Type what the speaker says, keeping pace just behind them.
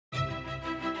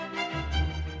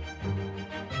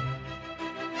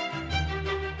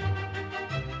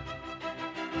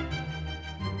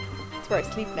where I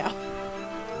sleep now.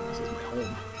 This is my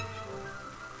home.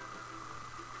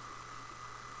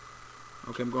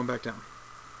 Okay, I'm going back down.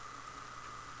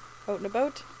 Out and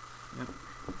about. Yep.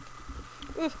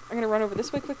 Oof, I'm gonna run over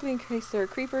this way quickly in case there are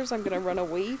creepers. I'm gonna run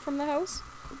away from the house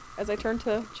as I turn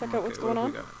to check out what's going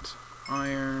on. We got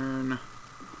iron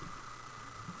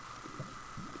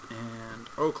and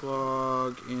oak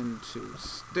log into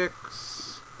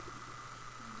sticks.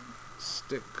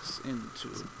 Sticks into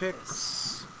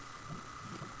picks.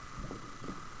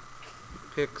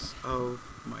 Picks of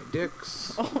my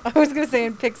dicks. Oh, I was gonna say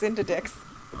in picks into dicks.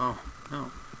 Oh,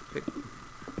 no.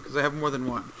 Because I have more than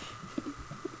one.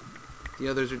 The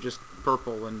others are just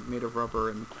purple and made of rubber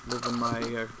and live in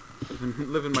my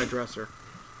live in my dresser.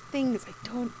 Things I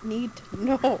don't need to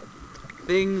know.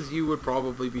 Things you would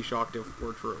probably be shocked if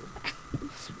were true.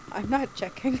 I'm not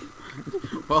checking.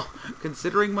 Well,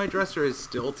 considering my dresser is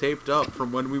still taped up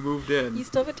from when we moved in. You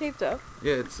still have it taped up?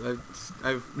 Yeah,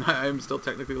 I'm still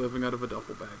technically living out of a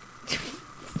duffel bag.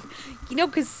 You know,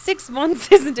 because 6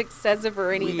 months isn't excessive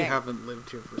or anything. We haven't lived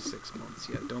here for 6 months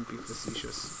yet. Don't be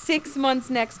facetious. 6 months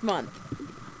next month.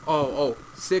 Oh,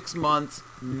 6 months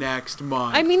next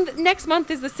month. I mean, next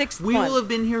month is the 6th month. We will have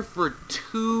been here for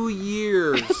 2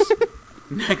 years.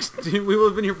 We will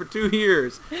have been here for 2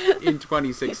 years in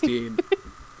 2016.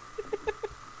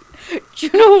 Do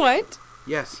you know what?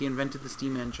 Yes, he invented the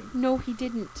steam engine. No, he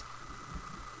didn't.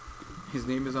 His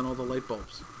name is on all the light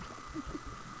bulbs.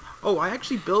 Oh, I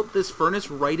actually built this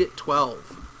furnace right at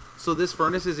 12. So this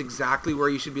furnace is exactly where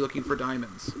you should be looking for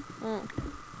diamonds. Oh.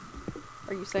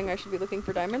 Are you saying I should be looking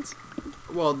for diamonds?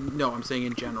 Well, no, I'm saying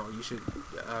in general. You should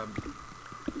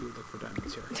you would look for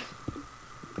diamonds here.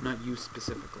 Not you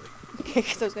specifically. Okay,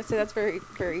 because I was going to say that's very,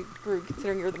 very rude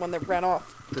considering you're the one that ran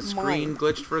off. The screen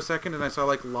glitched for a second and I saw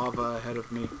like lava ahead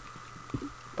of me.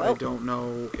 But I don't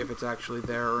know if it's actually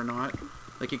there or not.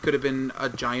 Like it could have been a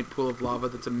giant pool of lava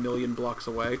that's a million blocks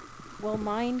away. Well,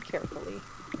 mine carefully.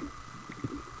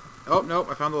 Oh, no,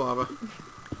 I found the lava.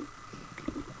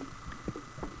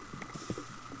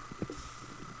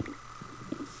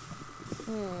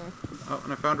 Oh,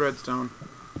 and I found redstone.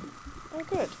 Oh,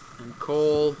 good. And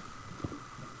coal.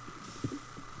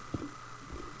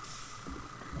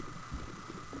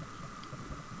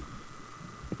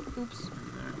 Oops.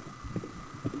 And there.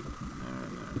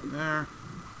 There, there.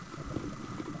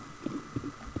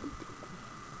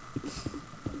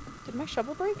 Did my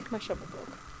shovel break? My shovel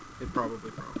broke. It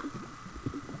probably broke.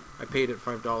 I paid it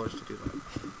 $5 to do that.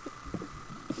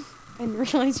 I didn't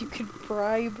realize you could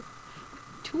bribe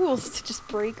tools to just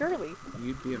break early.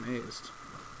 You'd be amazed.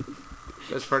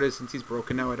 Best part is, since he's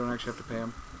broken now, I don't actually have to pay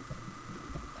him.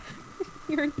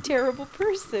 You're a terrible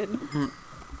person.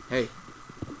 Hey,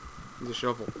 he's a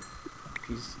shovel. If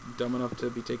he's dumb enough to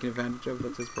be taken advantage of,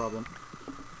 that's his problem.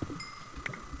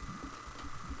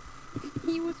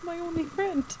 He was my only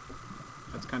friend.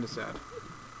 That's kind of sad.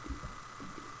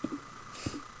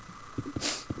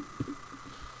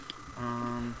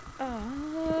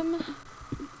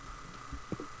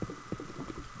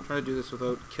 Try to do this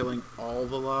without killing all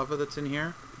the lava that's in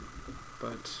here,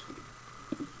 but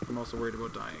I'm also worried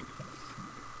about dying.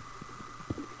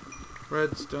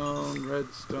 Redstone,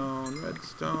 redstone,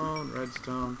 redstone,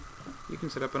 redstone. You can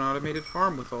set up an automated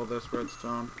farm with all this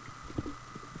redstone.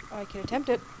 I can attempt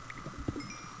it.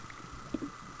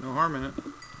 No harm in it.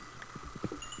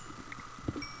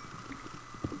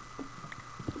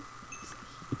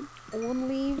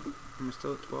 Only Am I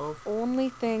still at 12?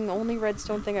 only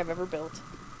redstone thing I've ever built.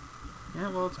 Yeah,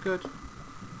 well, it's good.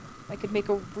 I could make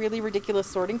a really ridiculous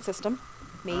sorting system.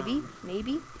 Maybe.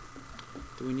 Maybe.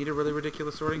 Do we need a really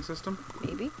ridiculous sorting system?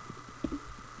 Maybe.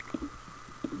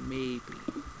 Maybe.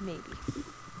 Maybe.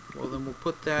 Well, then we'll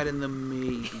put that in the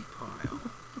maybe pile.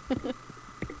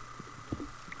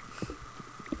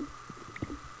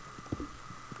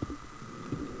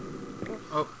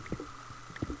 Oh.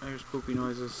 There's poopy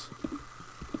noises.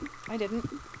 I didn't.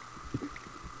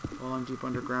 Well, I'm deep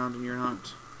underground and you're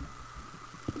not.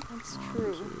 That's 1,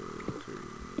 true. 2, 3,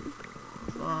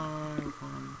 4, 5.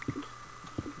 1, 2,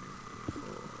 3, 4,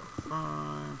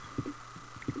 5.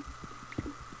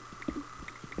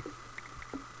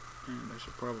 And I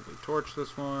should probably torch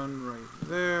this one right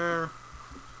there.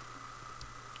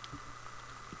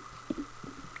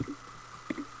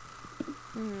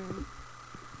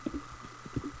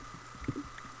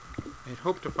 I'd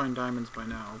hoped to find diamonds by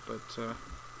now, but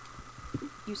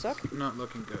You suck? not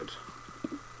looking good.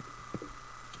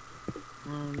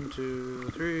 1,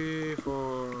 2, 3,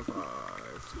 4,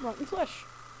 5. Rotten flesh.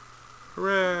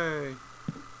 Hooray!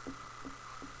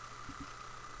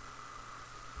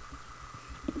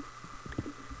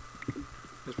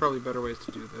 There's probably better ways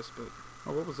to do this, but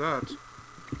Oh, what was that?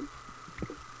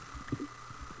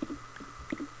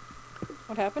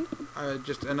 What happened?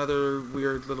 Just another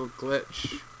weird little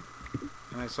glitch.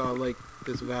 And I saw, like,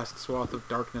 this vast swath of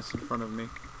darkness in front of me.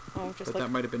 Oh, just But like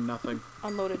that might have been nothing.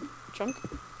 unloaded chunk?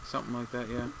 Something like that,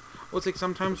 yeah. Well, it's like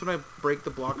sometimes when I break the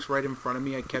blocks right in front of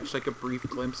me, I catch, like, a brief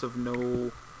glimpse of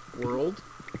no world.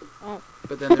 Oh.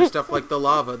 But then there's stuff like the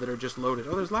lava that are just loaded.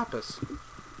 Oh, there's lapis.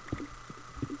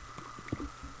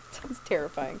 Sounds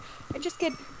terrifying. I just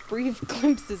get brief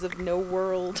glimpses of no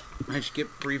world. I just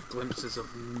get brief glimpses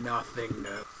of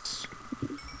nothingness.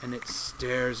 And it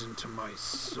stares into my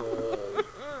soul.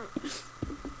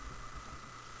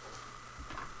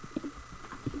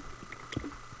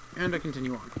 And I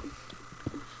continue on.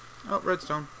 Oh,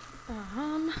 redstone.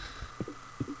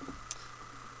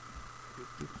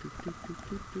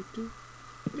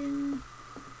 Ding.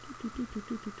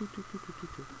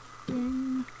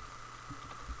 Ding.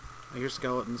 I hear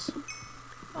skeletons.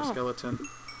 Or Oh. skeleton.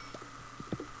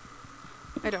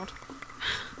 I don't.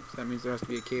 So that means there has to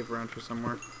be a cave around here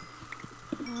somewhere.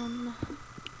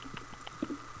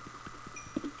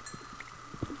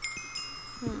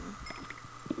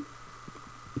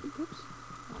 Oops.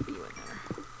 I'll be in there.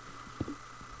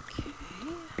 Okay.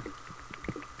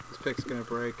 This pick's gonna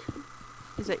break.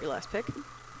 Is that your last pick?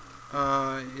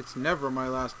 It's never my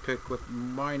last pick with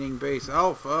mining base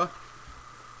alpha.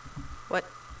 What?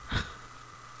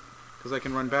 Because I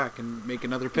can run back and make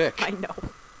another pick. I know.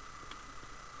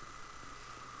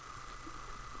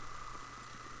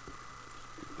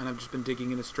 And I've just been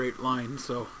digging in a straight line,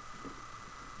 so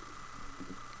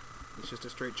it's just a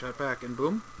straight shot back, and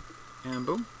boom, and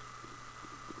boom,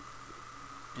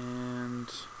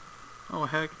 and oh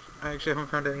heck, I actually haven't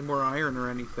found any more iron or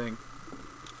anything.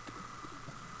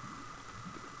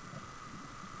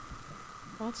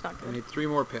 Well, it's not I good. made 3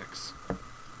 more picks, and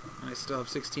I still have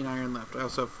 16 iron left. I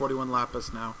also have 41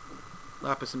 lapis now,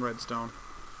 lapis and redstone.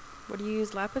 What do you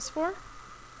use lapis for?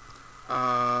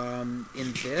 In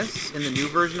the new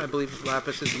version, I believe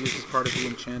lapis is used as part of the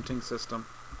enchanting system.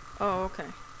 Oh,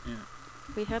 okay. Yeah.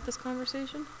 We had this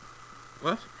conversation?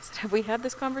 What? I said, have we had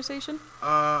this conversation?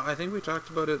 I think we talked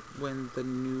about it when the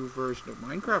new version of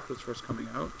Minecraft was first coming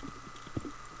out.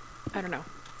 I don't know.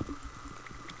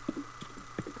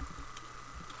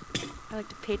 I like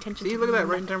to pay attention See, to look at that,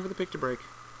 right in nothing. time for the pick to break.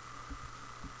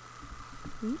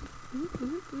 Oop, oop,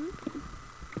 oop, oop.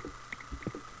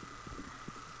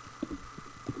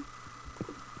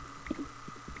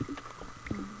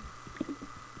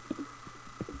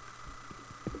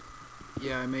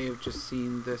 Yeah, I may have just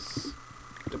seen this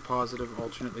deposit of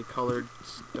alternately colored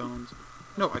stones.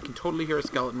 No, I can totally hear a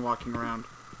skeleton walking around.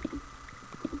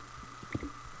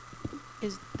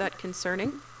 Is that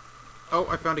concerning? Oh,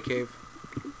 I found a cave.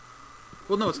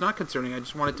 Well, no, it's not concerning. I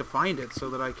just wanted to find it so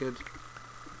that I could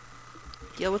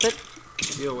Deal with it?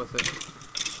 deal with it.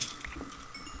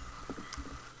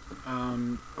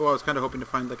 Well, I was kind of hoping to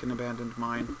find, like, an abandoned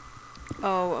mine.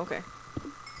 Oh, okay.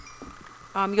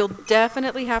 You'll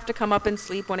definitely have to come up and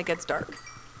sleep when it gets dark.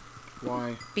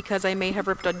 Why? Because I may have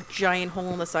ripped a giant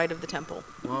hole in the side of the temple.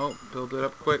 Well, build it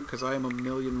up quick, because I am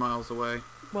 1,000,000 miles away.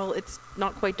 Well, it's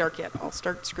not quite dark yet. I'll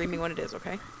start screaming when it is,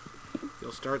 okay?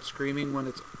 You'll start screaming when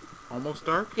it's almost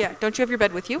dark? Yeah, don't you have your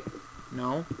bed with you?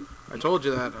 No. I told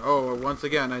you that. Oh, once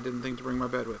again, I didn't think to bring my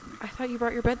bed with me. I thought you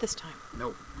brought your bed this time.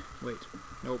 Nope. Wait.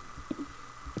 Nope.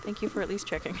 Thank you for at least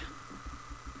checking.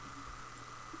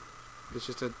 It's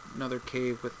just another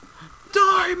cave with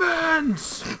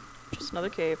diamonds! Just another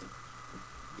cave.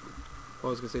 Well,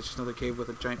 I was going to say it's just another cave with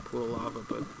a giant pool of lava,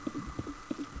 but...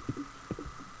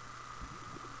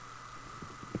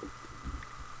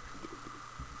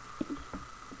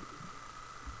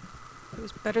 It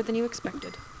was better than you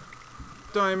expected.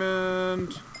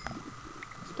 Diamond!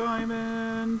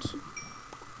 Diamond!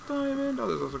 Diamond! Oh,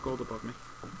 there's also gold above me.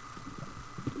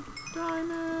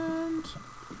 Diamond!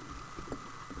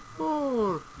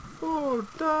 Four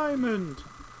diamond!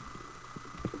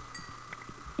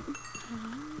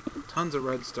 Tons of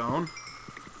redstone.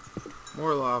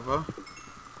 More lava.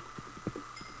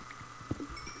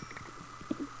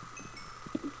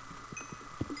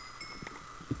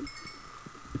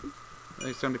 I think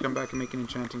it's time to come back and make an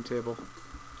enchanting table.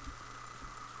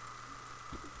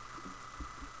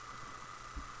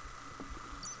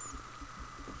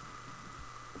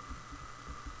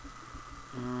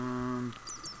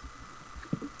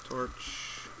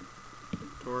 Torch.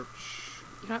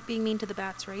 You're not being mean to the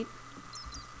bats, right?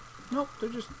 Nope, they're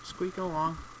just squeaking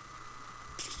along.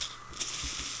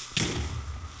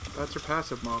 Bats are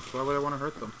passive mobs. Why would I want to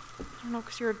hurt them? I don't know,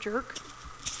 because you're a jerk.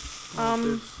 Well,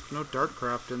 there's no dark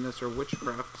craft in this or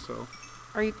witchcraft, so...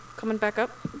 Are you coming back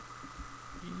up?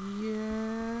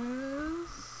 Yes.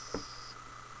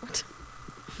 What?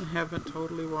 I haven't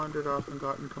totally wandered off and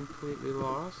gotten completely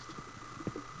lost.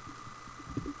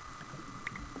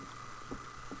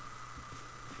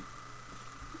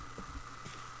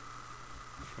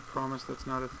 I promise that's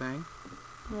not a thing.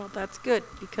 Well, that's good,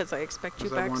 because I expect you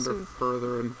As I back wander soon.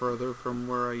 further and further from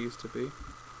where I used to be.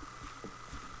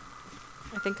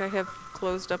 I think I have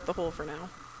closed up the hole for now.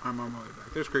 I'm on my way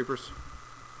back. There's creepers.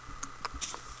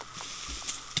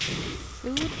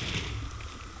 Food.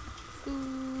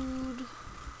 Food.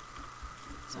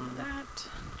 Some of that.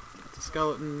 That's a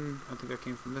skeleton. I think that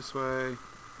came from this way.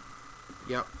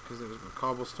 Yep, because there was a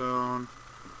cobblestone.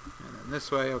 And then this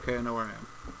way. Okay, I know where I am.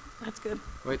 That's good.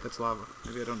 Wait, that's lava.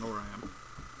 Maybe I don't know where I am.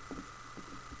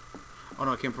 Oh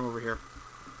no, it came from over here.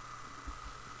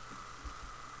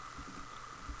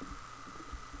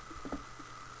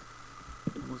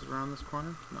 Was it around this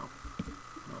corner? No.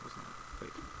 No, it was not.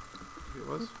 Wait. Maybe it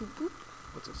was? Boop, boop, boop.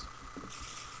 What's this?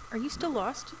 Are you still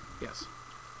lost? Yes.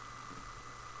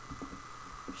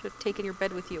 Should have taken your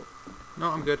bed with you.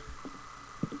 No, I'm good.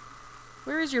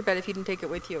 Where is your bed if you didn't take it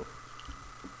with you?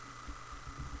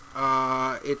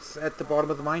 It's at the bottom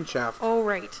of the mine shaft. Oh,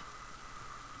 right.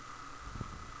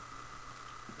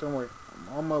 Don't worry.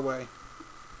 I'm on my way.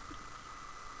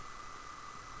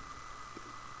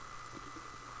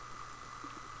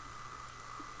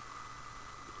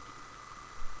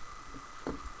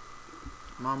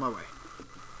 I'm on my way.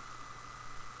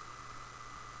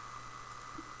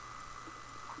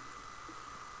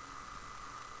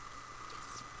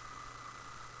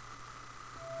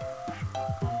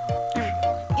 There we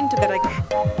go. Into bed I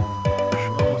go.